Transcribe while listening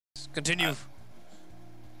Continue.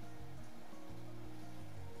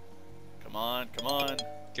 Come on, come on.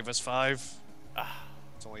 Give us 5. Ah,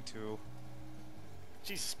 It's only 2.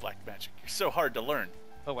 Jesus, black magic. You're so hard to learn.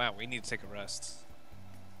 Oh wow, we need to take a rest.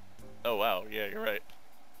 Oh wow, yeah, you're right.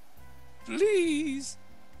 Please,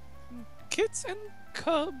 kids and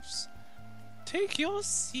cubs, take your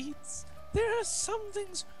seats. There are some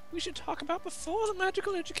things we should talk about before the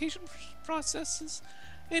magical education processes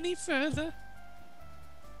any further.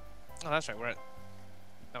 Oh, that's right. We're at.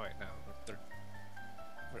 Oh wait, no,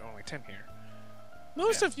 we're only 10 here.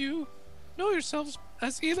 Most of you know yourselves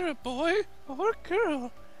as either a boy or a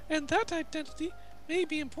girl, and that identity may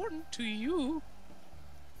be important to you.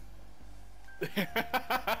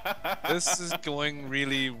 This is going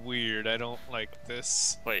really weird. I don't like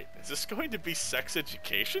this. Wait, is this going to be sex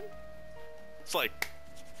education? It's like,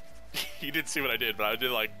 you didn't see what I did, but I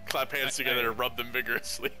did like clap hands together and rub them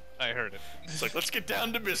vigorously. I heard it. It's like, let's get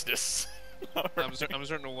down to business. I'm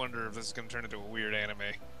starting to wonder if this is going to turn into a weird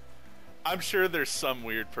anime. I'm sure there's some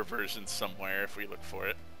weird perversion somewhere if we look for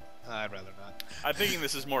it. I'd rather not. I'm thinking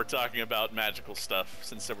this is more talking about magical stuff,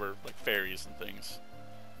 since there were like fairies and things.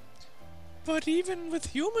 But even with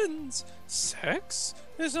humans, sex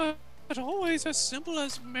is not always as simple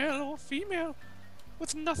as male or female,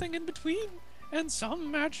 with nothing in between. And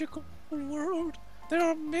some magical world, there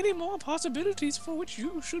are many more possibilities for which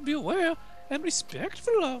you should be aware and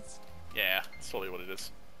respectful of. Yeah, that's totally what it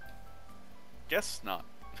is. Guess not.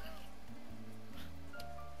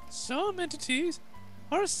 Some entities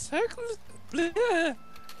are sexless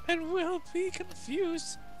and will be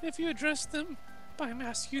confused if you address them by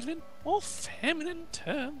masculine or feminine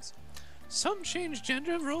terms. Some change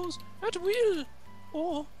gender roles at will,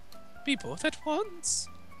 or be both at once.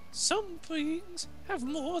 Some beings have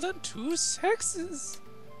more than 2 sexes.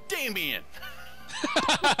 Damien!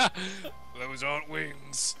 Those aren't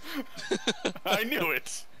wings. I knew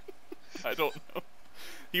it. I don't know.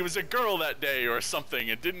 He was a girl that day or something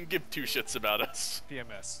and didn't give 2 shits about us.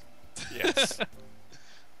 PMS. Yes.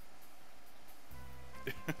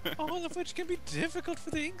 All of which can be difficult for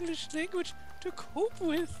the English language to cope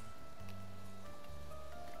with.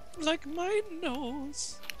 Like my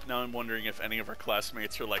nose. Now I'm wondering if any of our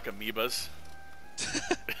classmates are like amoebas.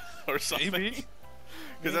 Or something. Maybe.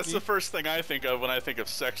 Because that's the first thing I think of when I think of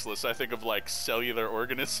sexless. I think of like cellular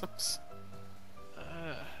organisms.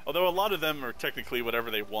 Although a lot of them are technically whatever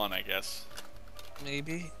they want, I guess.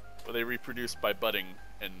 Maybe. But they reproduce by budding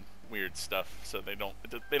and weird stuff, so they don't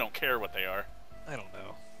care what they are. I don't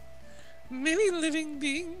know. Many living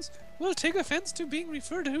beings will take offense to being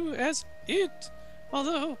referred to as it,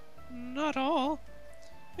 although not all.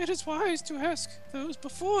 It is wise to ask those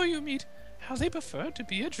before you meet how they prefer to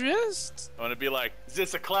be addressed. I want to be like, is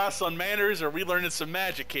this a class on manners or are we learning some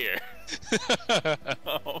magic here?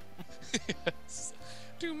 Oh. Yes.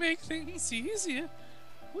 To make things easier,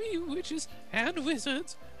 we witches and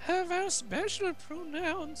wizards have our special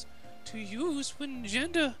pronouns to use when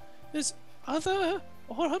gender is other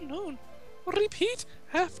or unknown. Repeat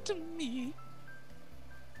after me.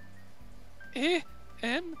 E-M-R-R-S-M-S-F.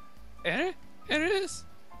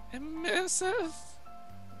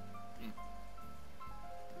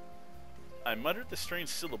 I muttered the strange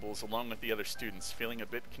syllables along with the other students, feeling a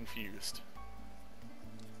bit confused.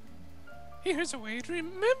 Here's a way to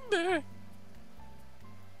remember.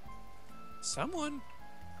 Someone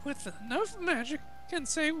with enough magic can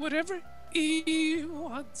say whatever he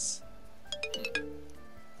wants.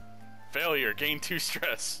 Failure, gain 2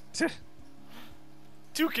 stress.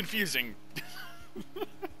 Too confusing.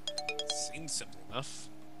 Seems simple enough.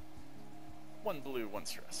 1 blue, 1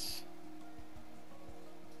 stress.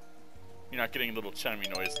 You're not getting a little chimey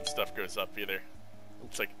noise and stuff goes up either.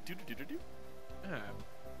 It's like doo-doo-doo-doo-doo.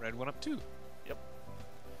 Red one up too. Yep.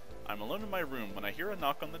 I'm alone in my room when I hear a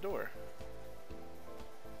knock on the door.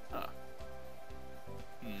 Huh.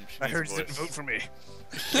 I heard you didn't vote for me.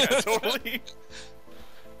 Yeah, totally.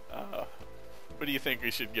 What do you think we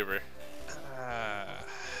should give her? I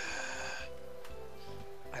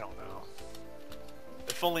don't know.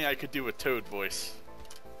 If only I could do a toad voice.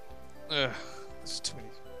 There's too many.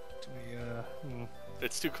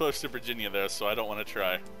 It's too close to Virginia though, so I don't want to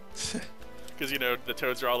try. Because, you know, the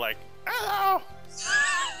toads are all like, hello!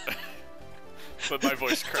 But my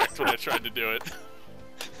voice cracked when I tried to do it.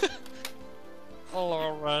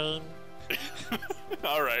 Hello, Rain.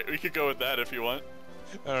 Alright, we could go with that if you want.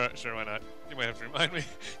 Alright, sure, why not? You might have to remind me.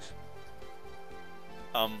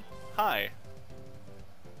 Hi.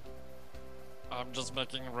 I'm just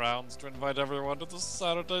making rounds to invite everyone to the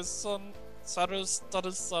Saturday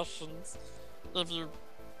study sessions. If you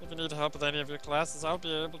need help with any of your classes, I'll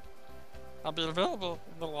be able I'll be available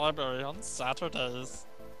in the library on Saturdays.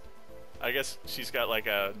 I guess she's got like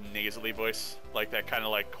a nasally voice, like that kind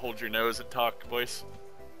of like hold your nose and talk voice.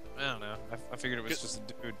 I don't know. I figured it was just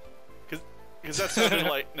a dude. Because that sounded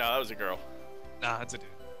like no, that was a girl. Nah, it's a dude.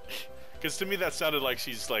 Because to me that sounded like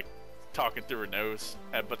she's like talking through her nose,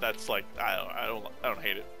 but that's like I don't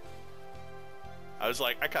hate it. I was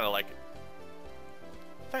like I kind of like it.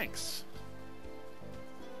 Thanks.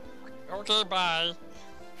 Okay, bye.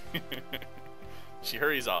 She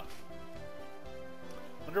hurries off.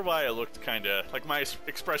 Wonder why I looked kind of like my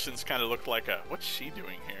expressions kind of looked like a what's she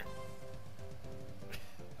doing here?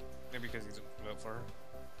 Maybe because he didn't vote for her.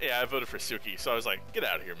 Yeah, I voted for Suki, so I was like, get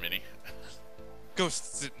out of here, Minnie.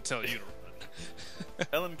 Ghosts didn't tell you to run.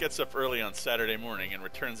 Ellen gets up early on Saturday morning and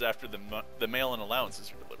returns after the mail and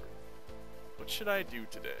allowances are delivered. What should I do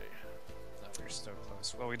today? Oh, we're so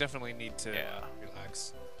close. Well, we definitely need to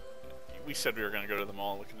relax. We said we were going to go to the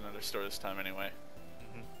mall, look at another store this time anyway.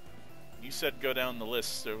 You said go down the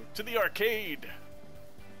list, so to the arcade!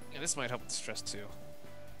 Yeah, this might help with stress too.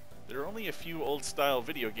 There are only a few old-style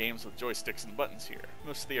video games with joysticks and buttons here.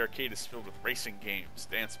 Most of the arcade is filled with racing games,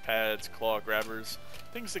 dance pads, claw grabbers,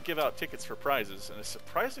 things that give out tickets for prizes, and a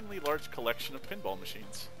surprisingly large collection of pinball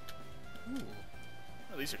machines. Ooh.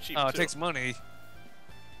 Oh, these are cheap, Oh, too. it takes money.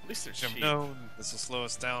 At least they're cheap. No, this will slow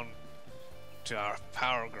us down to our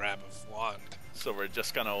power grab of wand. So we're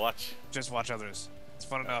just gonna watch? Just watch others. It's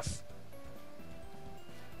fun enough.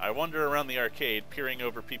 I wander around the arcade, peering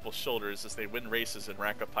over people's shoulders as they win races and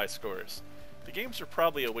rack up high scores. The games are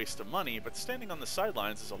probably a waste of money, but standing on the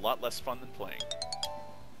sidelines is a lot less fun than playing.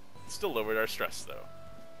 It still lowered our stress, though.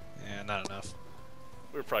 Yeah, not enough.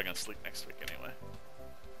 We were probably gonna sleep next week anyway.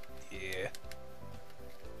 Yeah.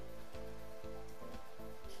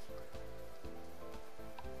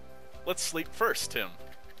 Let's sleep first, Tim.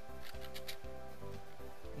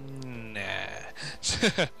 Nah.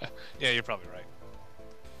 Yeah, you're probably right.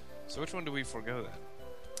 So which one do we forego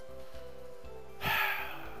then?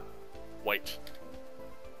 White.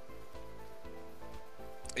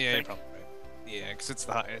 Yeah, you're probably right. Yeah, because it's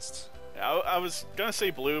the highest. Yeah, I was gonna say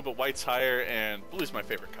blue, but white's higher, and blue's my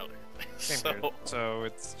favorite color. Same here. So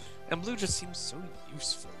it's... And blue just seems so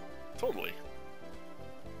useful. Totally.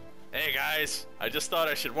 Hey guys, I just thought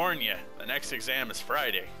I should warn you. The next exam is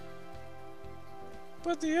Friday.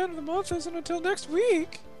 But the end of the month isn't until next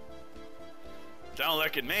week. Don't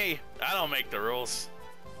look at me. I don't make the rules.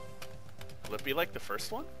 Will it be like the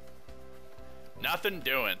first one? Nothing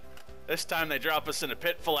doing. This time they drop us in a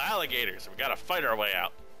pit full of alligators. We gotta fight our way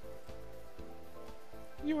out.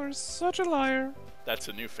 You are such a liar. That's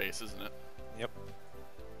a new face, isn't it? Yep.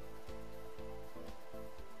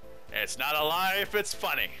 It's not a lie if it's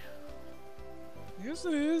funny. Yes,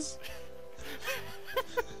 it is.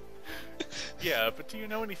 Yeah, but do you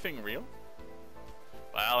know anything real?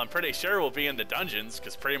 Well, I'm pretty sure we'll be in the dungeons,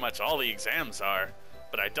 because pretty much all the exams are.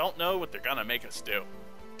 But I don't know what they're gonna make us do.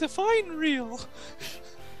 Define real.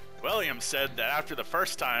 William said that after the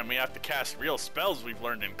first time, we have to cast real spells we've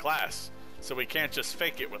learned in class. So we can't just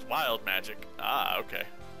fake it with wild magic. Ah, okay.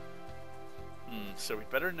 So we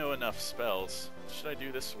better know enough spells. What should I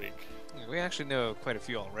do this week? We actually know quite a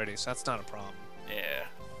few already, so that's not a problem. Yeah.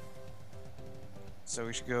 So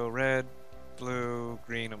we should go red, blue,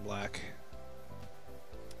 green, and black.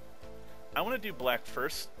 I want to do black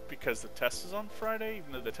first, because the test is on Friday,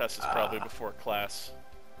 even though the test is probably before class.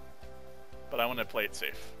 But I want to play it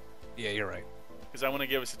safe. Yeah, you're right. Because I want to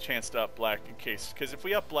give us a chance to up black in case... Because if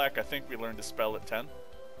we up black, I think we learn to spell at 10.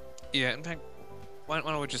 Yeah, in fact, why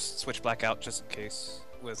don't we just switch black out just in case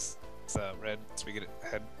with red so we get it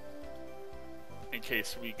ahead? In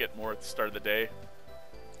case we get more at the start of the day.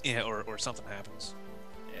 Yeah, or something happens.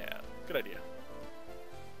 Yeah, good idea.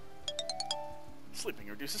 Sleeping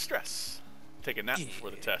reduces stress. Take a nap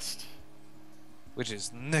before the test. Which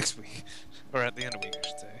is next week. Or at the end of the week, I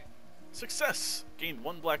should say. Success! Gained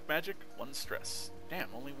 1 black magic, 1 stress. Damn,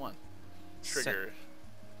 only 1. Trigger.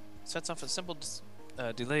 Sets off a simple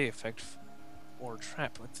delay effect or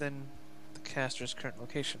trap within the caster's current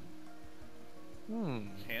location.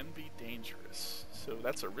 Can be dangerous. So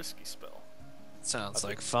that's a risky spell. Sounds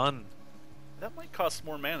like fun. That might cost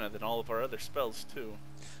more mana than all of our other spells, too.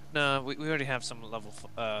 No, we already have some level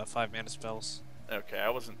 5 mana spells. Okay, I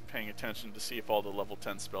wasn't paying attention to see if all the level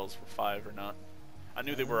 10 spells were 5 or not. I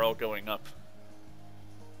knew they were all going up.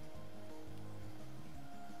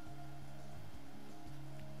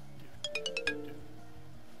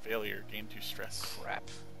 Failure, gain 2 stress. Crap.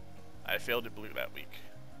 I failed at blue that week.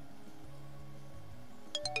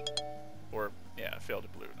 Or, yeah, I failed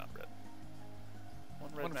at blue, not red.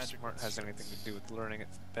 1 red I wonder if magic smart has stress. anything to do with learning it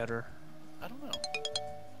better. I don't know.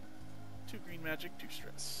 2 green magic, 2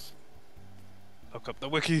 stress. Look up the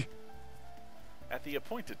wiki. At the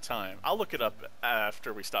appointed time, I'll look it up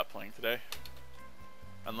after we stop playing today.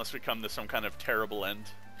 Unless we come to some kind of terrible end.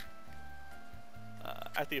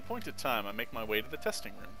 At the appointed time, I make my way to the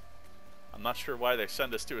testing room. I'm not sure why they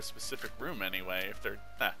send us to a specific room anyway, if they're...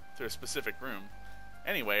 to a specific room.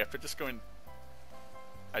 Anyway, if they're just going...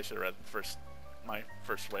 I should have read my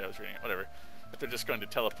first way I was reading it, whatever. If they're just going to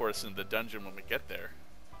teleport us into the dungeon when we get there.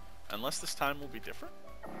 Unless this time will be different?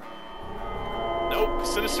 Nope,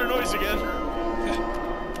 sinister noise again!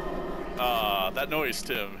 That noise,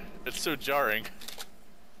 Tim. It's so jarring.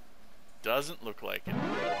 Doesn't look like it.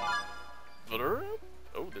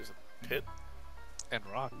 Oh, there's a pit. And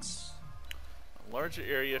rocks. A larger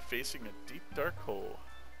area facing a deep dark hole.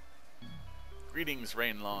 Greetings,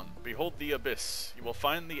 Rainlawn. Behold the abyss. You will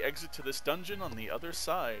find the exit to this dungeon on the other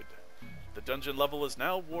side. The dungeon level is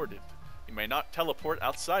now warded. You may not teleport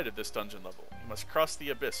outside of this dungeon level. You must cross the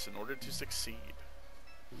abyss in order to succeed.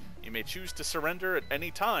 You may choose to surrender at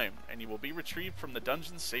any time, and you will be retrieved from the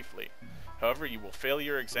dungeon safely. However, you will fail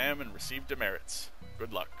your exam and receive demerits.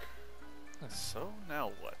 Good luck. So,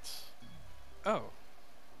 now what? Oh.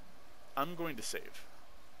 I'm going to save.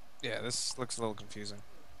 Yeah, this looks a little confusing.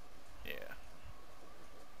 Yeah.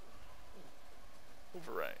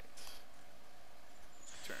 Overwrite.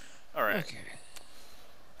 Turn. Alright. Okay.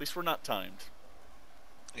 At least we're not timed.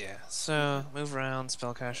 Yeah, so move around,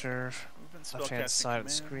 spellcaster, Movement, left-hand spellcasting side of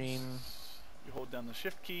the commands. screen. You hold down the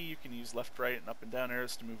shift key, you can use left, right, and up and down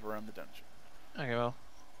arrows to move around the dungeon. Okay, well,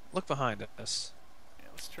 look behind us. Yeah,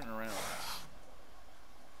 let's turn around.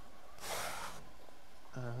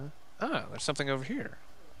 Ah, there's something over here.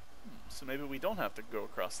 So maybe we don't have to go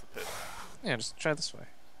across the pit. Yeah, just try this way.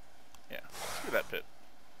 Yeah, screw that pit.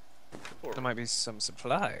 Forward. There might be some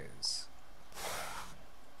supplies.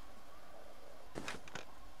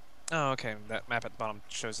 Oh, okay. That map at the bottom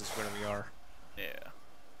shows us where we are. Yeah.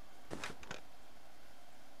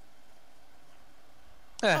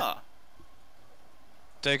 Ah.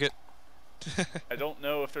 Take it. I don't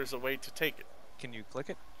know if there's a way to take it. Can you click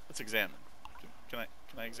it? Let's examine. Can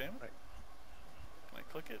I examine? Right. Can I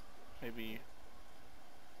click it? Maybe.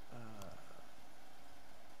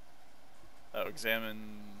 Oh,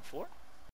 examine floor?